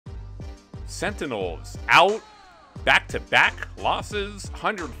Sentinels out. Back-to-back losses.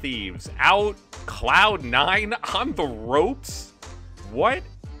 100 Thieves out. Cloud9 on the ropes. What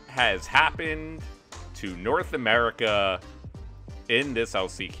has happened to North America in this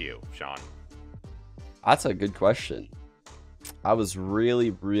LCQ, Sean? That's a good question. I was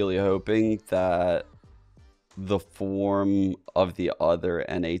really, really hoping that the form of the other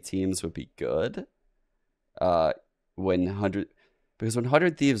NA teams would be good. When 100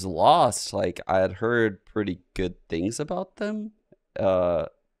 Thieves lost, like, I had heard pretty good things about them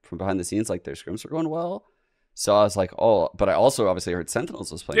from behind the scenes, like their scrims were going well. So I was like, oh, but I also obviously heard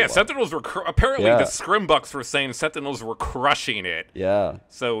Sentinels was playing well. Sentinels were apparently the scrim bucks were saying Sentinels were crushing it. Yeah.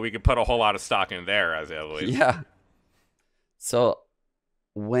 So we could put a whole lot of stock in there, as I believe. Yeah. So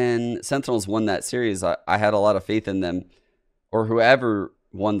when Sentinels won that series, I had a lot of faith in them, or whoever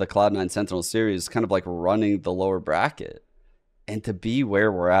won the Cloud9 Sentinels series, kind of like running the lower bracket. And to be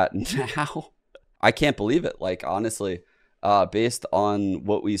where we're at now, I can't believe it. Like, honestly, based on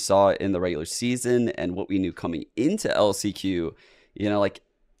what we saw in the regular season and what we knew coming into LCQ, you know, like,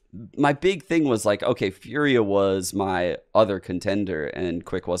 my big thing was like, okay, Furia was my other contender and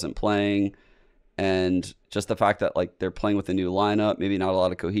Quick wasn't playing. And just the fact that, like, they're playing with a new lineup, maybe not a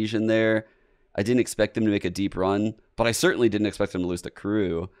lot of cohesion there. I didn't expect them to make a deep run, but I certainly didn't expect them to lose to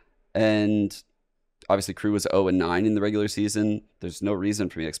Crew. And obviously, Crew was 0-9 in the regular season. There's no reason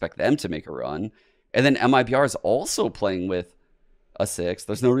for me to expect them to make a run. And then MIBR is also playing with a 6.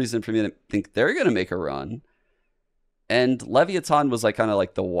 There's no reason for me to think they're going to make a run. And Leviathan was like kind of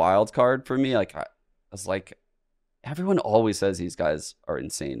like the wild card for me. Like, I was like, everyone always says these guys are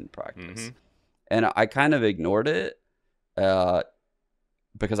insane in practice. Mm-hmm. And I kind of ignored it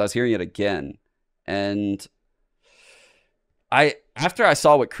because I was hearing it again. And after I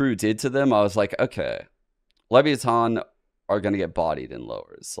saw what Crew did to them, I was like, okay, Leviathan are going to get bodied in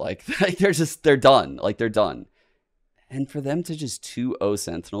lowers. Like they're done. Like, they're done. And for them to just 2-0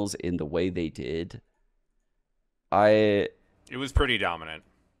 Sentinels in the way they did, it was pretty dominant.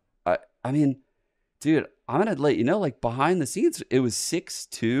 I mean, dude, I'm going to let you know, like, behind the scenes, it was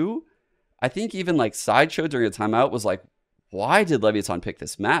 6-2. I think even like Sideshow during a timeout was like, why did Leviathan pick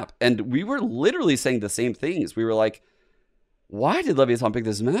this map? And we were literally saying the same things. We were like, why did Leviathan pick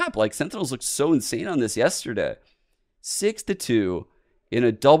this map? Like, Sentinels looked so insane on this yesterday. 6-2 in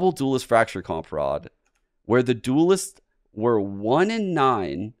a double duelist fracture comp, Rod, where the duelists were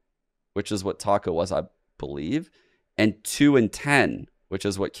 1-9, which is what Taco was, I believe, and 2-10, which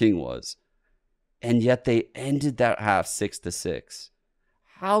is what King was. And yet they ended that half 6-6.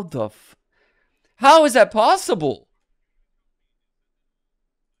 How is that possible?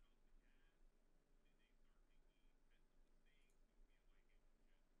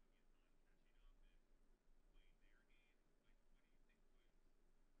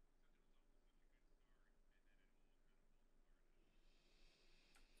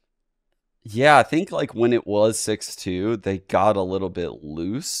 Yeah, I think like when it was 6-2, they got a little bit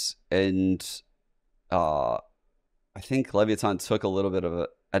loose, and I think Leviathan took a little bit of an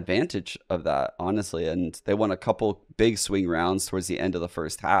advantage of that, honestly, and they won a couple big swing rounds towards the end of the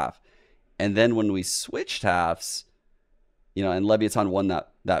first half. And then when we switched halves, you know, and Leviathan won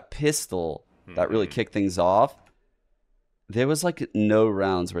that pistol that really kicked things off, there was like no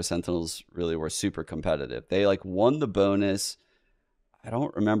rounds where Sentinels really were super competitive. They like won the bonus. I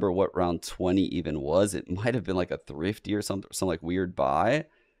don't remember what round 20 even was. It might have been like a thrifty or some like weird buy.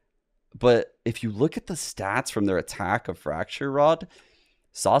 But if you look at the stats from their attack of Fracture, Rod,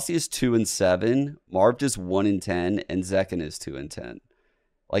 Saucy is 2-7, Marved is 1-10, and Zekin is 2-10.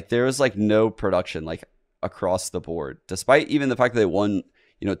 Like, there was like no production like across the board, despite even the fact that they won,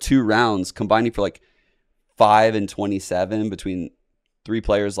 you know, 2 rounds, combining for like 5-27 between 3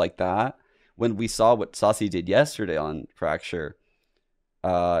 players like that. When we saw what Saucy did yesterday on Fracture,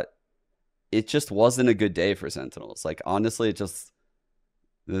 it just wasn't a good day for Sentinels. Like, honestly,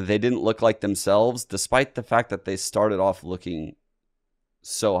 they didn't look like themselves, despite the fact that they started off looking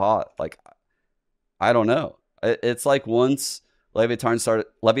so hot. Like, I don't know. It's like once Leviathan started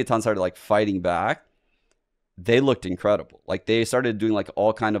like fighting back, they looked incredible. Like, they started doing like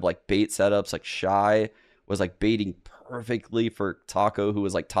all kind of like bait setups. Like, Shy was like baiting perfectly for Taco, who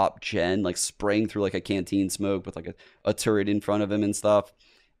was like top gen, like spraying through like a canteen smoke with like a turret in front of him and stuff.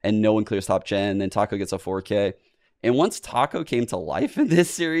 And no one clears top gen. Then Taco gets a 4K. And once Taco came to life in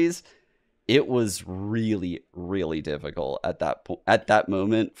this series, it was really, really difficult at that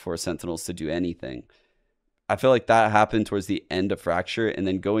moment for Sentinels to do anything. I feel like that happened towards the end of Fracture, and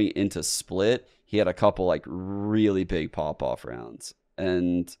then going into Split, he had a couple like really big pop-off rounds.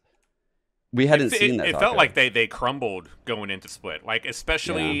 And we hadn't seen that. It felt like they crumbled going into Split, like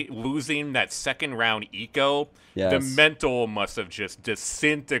especially losing that second round eco. Yes. The mental must have just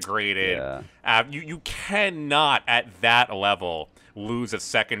disintegrated. Yeah. You cannot at that level lose a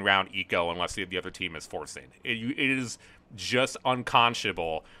second round eco unless the other team is forcing. It is just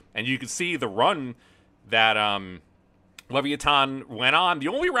unconscionable, and you can see the run that Leviathan went on. The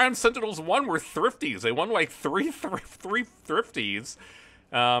only round Sentinels won were Thrifties. They won like three Thrifties.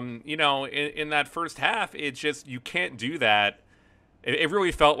 You know, in that first half, it's just, you can't do that. It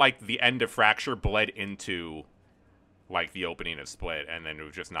really felt like the end of Fracture bled into like the opening of Split, and then it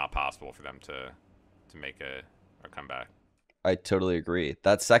was just not possible for them to make a comeback. I totally agree.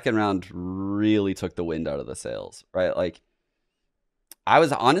 That second round really took the wind out of the sails, right? Like, I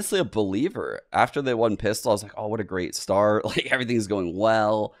was honestly a believer after they won Pistol. I was like, oh, what a great start. Like, everything's going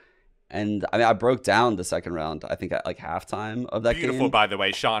well. And I mean, I broke down the second round, I think, at like halftime of that game. Beautiful, by the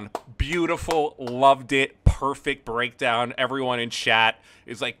way, Sean. Beautiful. Loved it. Perfect breakdown. Everyone in chat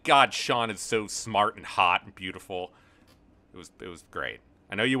is like, God, Sean is so smart and hot and beautiful. It was great.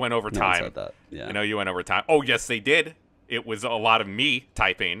 I know you went over time. No one said that. Yeah. I know you went over time. Oh, yes, they did. It was a lot of me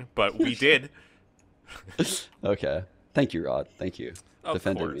typing, but we did. Okay. Thank you, Rod. Thank you. Of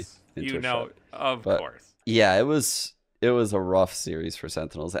Defending course. me. You know, of course. Yeah, it was a rough series for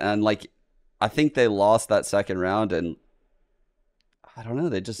Sentinels. And like, I think they lost that second round, and I don't know,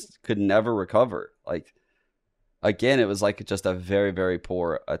 they just could never recover. Like, again, it was like just a very, very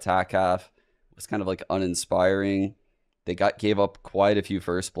poor attack half. It was kind of like uninspiring. They gave up quite a few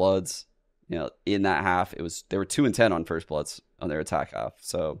first bloods. You know, in that half, they were 2-10 on first bloods on their attack half.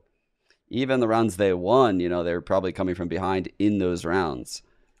 So even the rounds they won, you know, they were probably coming from behind in those rounds,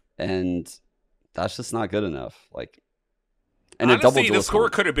 and that's just not good enough. Like, and honestly, the score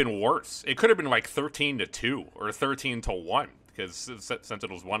could have been worse. It could have been like 13-2 or 13-1 because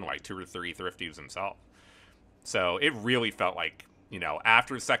Sentinels won like 2 or 3 Thrifties themselves. So it really felt like, you know,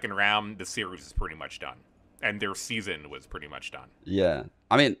 after the second round, the series is pretty much done, and their season was pretty much done. Yeah,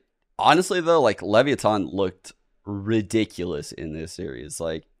 I mean, honestly though, like, Leviathan looked ridiculous in this series,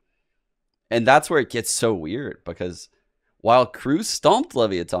 like, and that's where it gets so weird, because while Crew stomped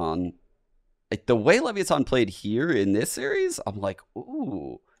Leviathan, like, the way Leviathan played here in this series, I'm like,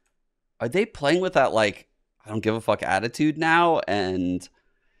 ooh, are they playing with that, like, I don't give a fuck attitude now? And,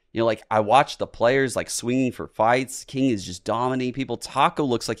 you know, like, I watch the players, like, swinging for fights. King is just dominating people. Taco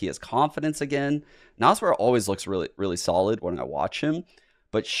looks like he has confidence again. Naswar always looks really, really solid when I watch him.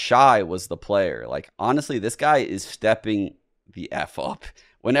 But Shy was the player. Like, honestly, this guy is stepping the F up.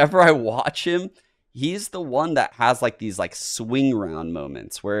 Whenever I watch him, he's the one that has, like, these, like, swing round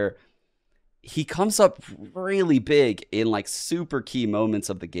moments where he comes up really big in, like, super key moments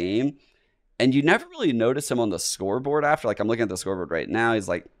of the game. And you never really notice him on the scoreboard after. Like, I'm looking at the scoreboard right now. He's,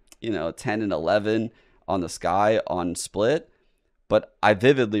 like, you know, 10 and 11 on the Sky on Split. But I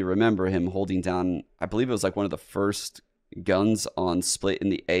vividly remember him holding down, I believe it was, like, one of the first guns on Split in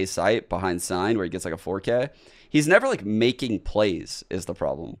the A site behind Sign, where he gets like a 4K. He's never like making plays is the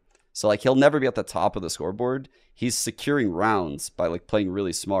problem. So like, he'll never be at the top of the scoreboard. He's securing rounds by like playing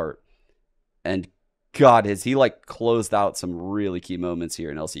really smart. And God, has he like closed out some really key moments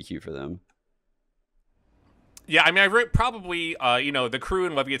here in LCQ for them. Yeah, I mean, probably, you know, the Crew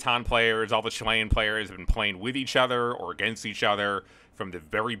and Leviathan players, all the Chilean players have been playing with each other or against each other from the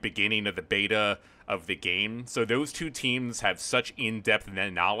very beginning of the beta of the game. So those two teams have such in-depth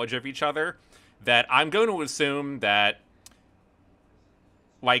knowledge of each other that I'm going to assume that,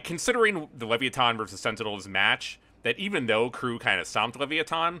 like, considering the Leviathan versus Sentinels match, that even though Crew kind of stomped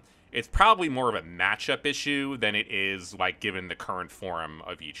Leviathan, it's probably more of a matchup issue than it is, like, given the current form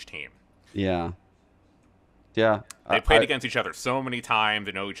of each team. Yeah. Yeah. They played against each other so many times.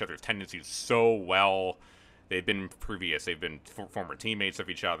 They know each other's tendencies so well. They've been former teammates of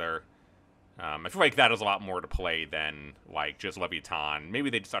each other. I feel like that is a lot more to play than like just Leviathan. Maybe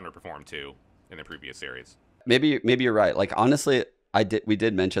they just underperformed too in the previous series. Maybe you're right. Like, honestly, we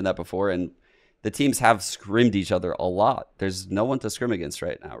did mention that before, and the teams have scrimmed each other a lot. There's no one to scrim against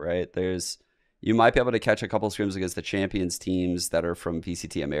right now, right? You might be able to catch a couple of scrims against the champions teams that are from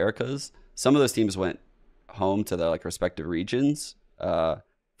PCT Americas. Some of those teams went home to their like respective regions for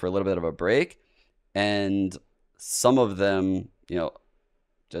a little bit of a break, and some of them, you know,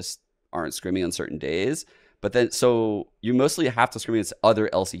 just aren't scrimming on certain days. But then, so you mostly have to scrim against other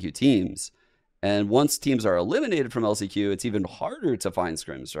LCQ teams. And once teams are eliminated from LCQ, it's even harder to find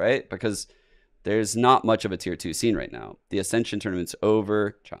scrims, right? Because there's not much of a tier 2 scene right now. The Ascension tournament's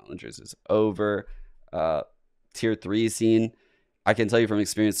over. Challengers is over. Tier 3 scene, I can tell you from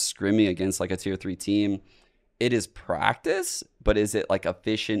experience scrimming against like a tier 3 team, it is practice, but is it like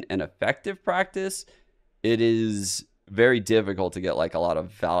efficient and effective practice? It is very difficult to get like a lot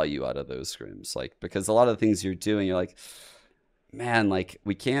of value out of those scrims, like, because a lot of the things you're doing, you're like, man, like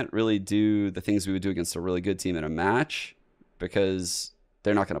we can't really do the things we would do against a really good team in a match because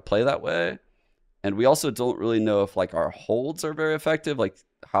they're not going to play that way. And we also don't really know if like our holds are very effective, like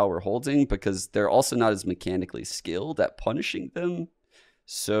how we're holding, because they're also not as mechanically skilled at punishing them.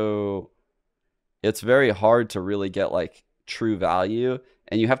 So it's very hard to really get like true value.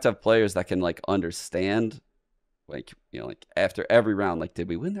 And you have to have players that can like understand, like, you know, like after every round, like, did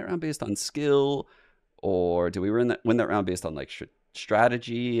we win that round based on skill, or did we win that round based on like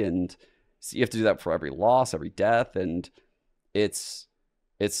strategy? And so you have to do that for every loss, every death. And it's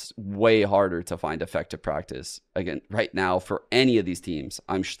way harder to find effective practice again right now for any of these teams.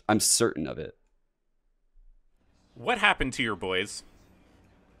 I'm certain of it. What happened to your boys?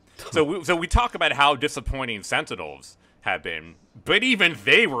 So we talk about how disappointing Sentinels have been, but even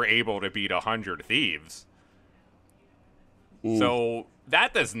they were able to beat 100 Thieves. So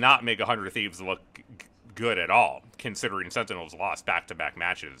that does not make 100 Thieves look good at all, considering Sentinels lost back-to-back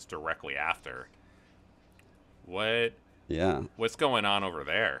matches directly after. What's going on over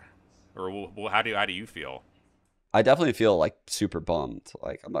there? Or how do you feel? I definitely feel like super bummed.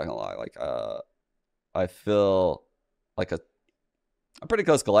 Like, I'm not gonna lie. Like, I feel like a pretty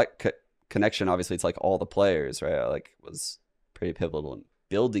close connection. Obviously, it's like all the players, right? I like was pretty pivotal in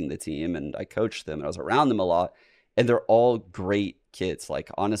building the team, and I coached them, and I was around them a lot, and they're all great kids.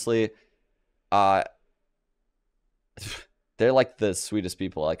 Like, honestly, they're like the sweetest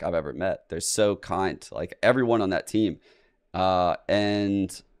people like I've ever met. They're so kind, like everyone on that team,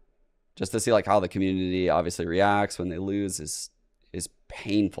 and just to see like how the community obviously reacts when they lose is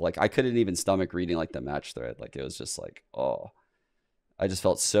painful. Like, I couldn't even stomach reading like the match thread. Like, it was just like, oh, I just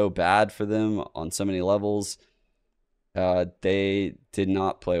felt so bad for them on so many levels. They did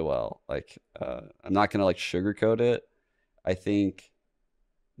not play well. Like, I'm not gonna like sugarcoat it. I think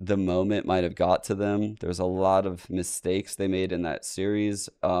the moment might have got to them. There's a lot of mistakes they made in that series.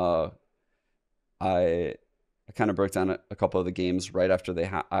 I kind of broke down a couple of the games right after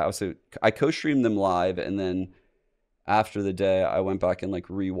I co-streamed them live, and then after the day I went back and like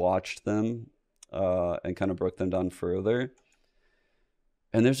rewatched them and kind of broke them down further.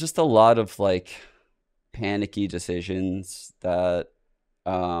 And there's just a lot of like panicky decisions that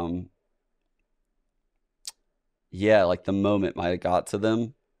like the moment might have got to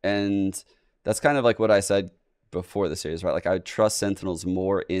them. And that's kind of like what I said before the series, right? Like, I would trust Sentinels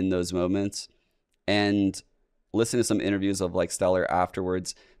more in those moments. And listen to some interviews of like Stellar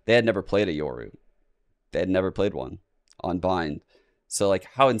afterwards. They had never played a Yoru. They had never played one on Bind. So like,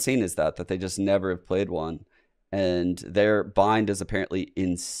 how insane is that they just never have played one? And their Bind is apparently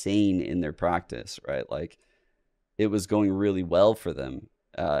insane in their practice, right? Like, it was going really well for them.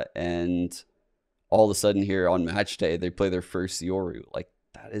 And all of a sudden here on match day, they play their first Yoru. Like,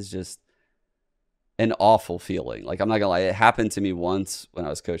 that is just an awful feeling. Like, I'm not gonna lie, it happened to me once when I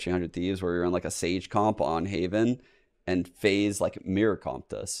was coaching 100 Thieves, where we were in like a Sage comp on Haven, and FaZe like mirror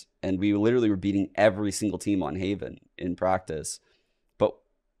comped us, and we literally were beating every single team on Haven in practice, but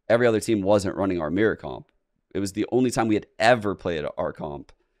every other team wasn't running our mirror comp. It was the only time we had ever played our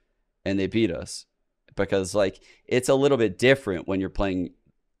comp, and they beat us. Because like, it's a little bit different when you're playing,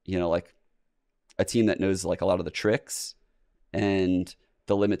 you know, like a team that knows like a lot of the tricks and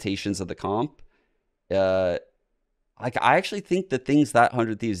the limitations of the comp. Like, I actually think the things that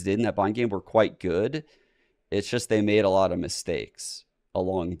 100 Thieves did in that Bind game were quite good. It's just they made a lot of mistakes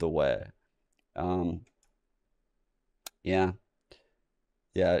along the way. Yeah,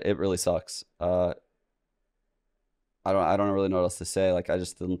 it really sucks. I don't really know what else to say. Like, I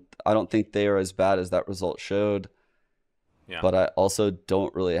don't think they are as bad as that result showed. Yeah. But I also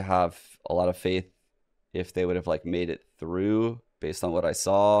don't really have a lot of faith if they would have like made it through based on what I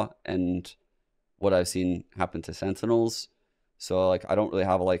saw and what I've seen happen to Sentinels. So like, I don't really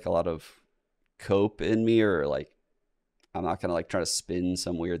have like a lot of cope in me, or like, I'm not gonna like try to spin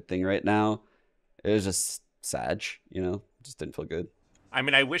some weird thing right now. It was just sad, you know, just didn't feel good. I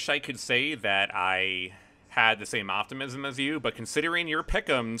mean, I wish I could say that I had the same optimism as you, but considering your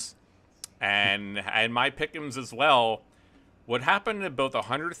pick'ems and my pick'ems as well, what happened to both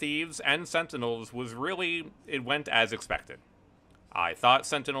 100 Thieves and Sentinels was really, it went as expected. I thought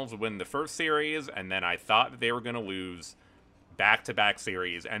Sentinels would win the first series, and then I thought that they were going to lose back-to-back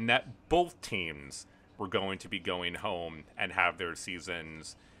series, and that both teams were going to be going home and have their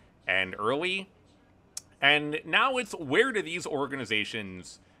seasons end early. And now it's, where do these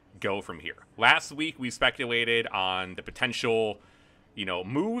organizations go from here? Last week we speculated on the potential,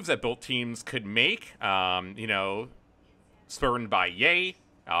 moves that both teams could make. spurned by Ye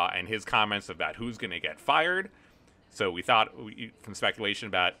and his comments about who's going to get fired. So we thought some speculation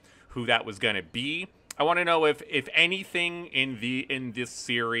about who that was going to be. I want to know if anything in this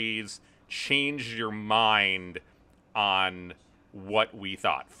series changed your mind on what we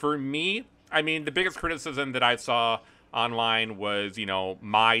thought. For me, I mean, the biggest criticism that I saw online was,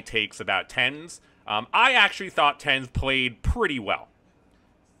 my takes about TenZ. I actually thought TenZ played pretty well.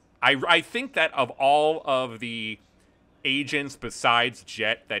 I think that of all of the agents besides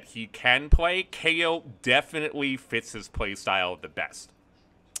Jett that he can play, KO definitely fits his play style the best.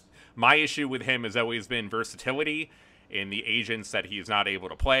 My issue with him has always been versatility in the agents that he is not able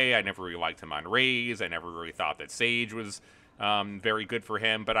to play. I never really liked him on Raze. I never really thought that Sage was very good for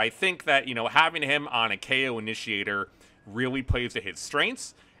him. But I think that, having him on a KO initiator really plays to his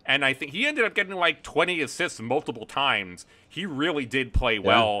strengths. And I think he ended up getting like 20 assists multiple times. He really did play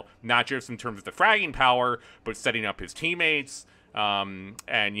well, not just in terms of the fragging power, but setting up his teammates and,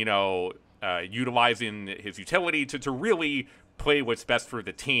 utilizing his utility to really play what's best for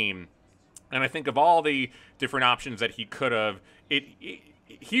the team. And I think of all the different options that he could have,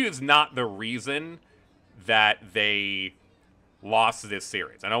 he is not the reason that they lost this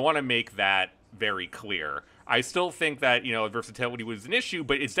series. And I want to make that very clear. I still think that, versatility was an issue,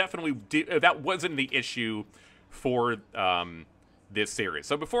 but it's definitely, that wasn't the issue for this series.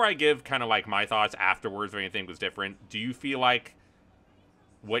 So before I give kind of like my thoughts afterwards or anything was different, do you feel like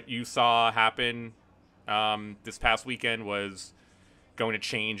what you saw happen this past weekend was going to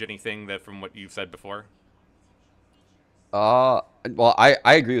change anything that from what you've said before? Well, I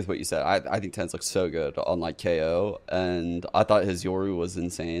agree with what you said. I think TenZ looks so good on like KO, and I thought his Yoru was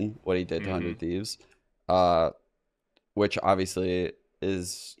insane, what he did to 100 Thieves. Which obviously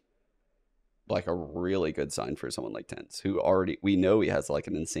is like a really good sign for someone like TenZ, who we know he has like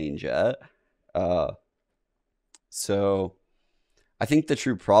an insane Jett. So I think the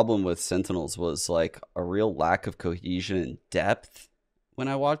true problem with Sentinels was like a real lack of cohesion and depth when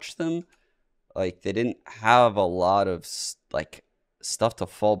I watched them. Like they didn't have a lot of like stuff to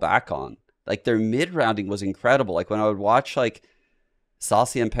fall back on. Like their mid rounding was incredible. Like when I would watch like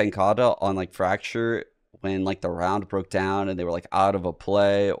Saucy and Penkata on like Fracture, when like the round broke down and they were like out of a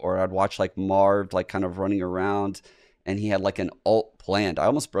play, or I'd watch like Marv like kind of running around and he had like an ult planned. I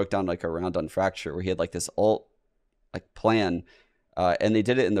almost broke down like a round on Fracture where he had like this ult like plan, and they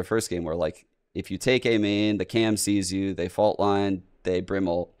did it in their first game where like if you take a main, the cam sees you, they fault line, they brim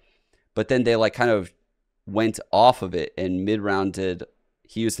ult, but then they like kind of went off of it and mid-rounded.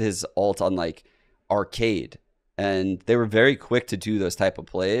 He used his ult on like Arcade, and they were very quick to do those type of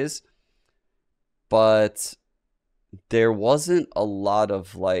plays. But there wasn't a lot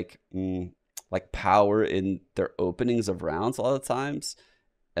of like power in their openings of rounds a lot of times,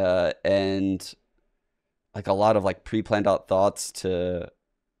 and like a lot of like pre-planned out thoughts to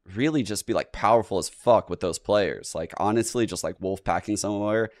really just be like powerful as fuck with those players. Like honestly, just like wolf packing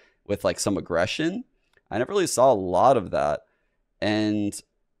somewhere with like some aggression. I never really saw a lot of that, and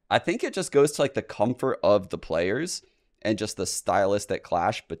I think it just goes to like the comfort of the players and just the stylistic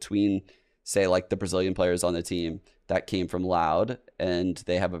clash between, say, like the Brazilian players on the team that came from Loud and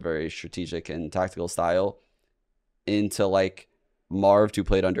they have a very strategic and tactical style, into like Marv, who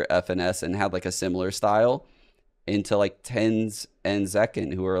played under FNS and had like a similar style, into like TenZ and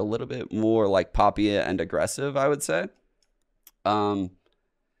Zekin, who are a little bit more like poppy and aggressive, I would say. And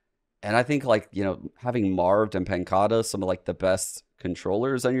I think like, having Marv and Penkata, some of like the best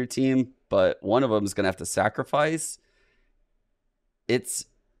controllers on your team, but one of them is going to have to sacrifice.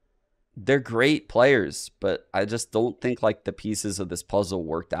 They're great players, but I just don't think like the pieces of this puzzle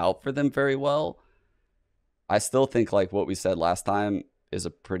worked out for them very well. I still think like what we said last time is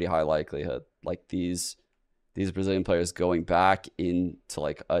a pretty high likelihood. Like these Brazilian players going back into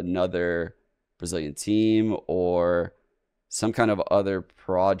like another Brazilian team or some kind of other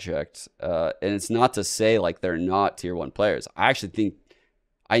project. And it's not to say like they're not tier 1 players. I actually think,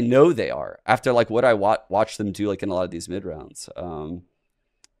 I know they are after like what I watched them do like in a lot of these mid rounds.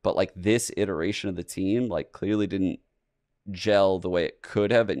 But like this iteration of the team like clearly didn't gel the way it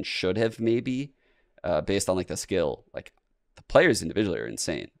could have and should have, maybe based on like the skill. Like the players individually are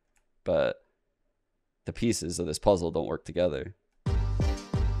insane, but the pieces of this puzzle don't work together.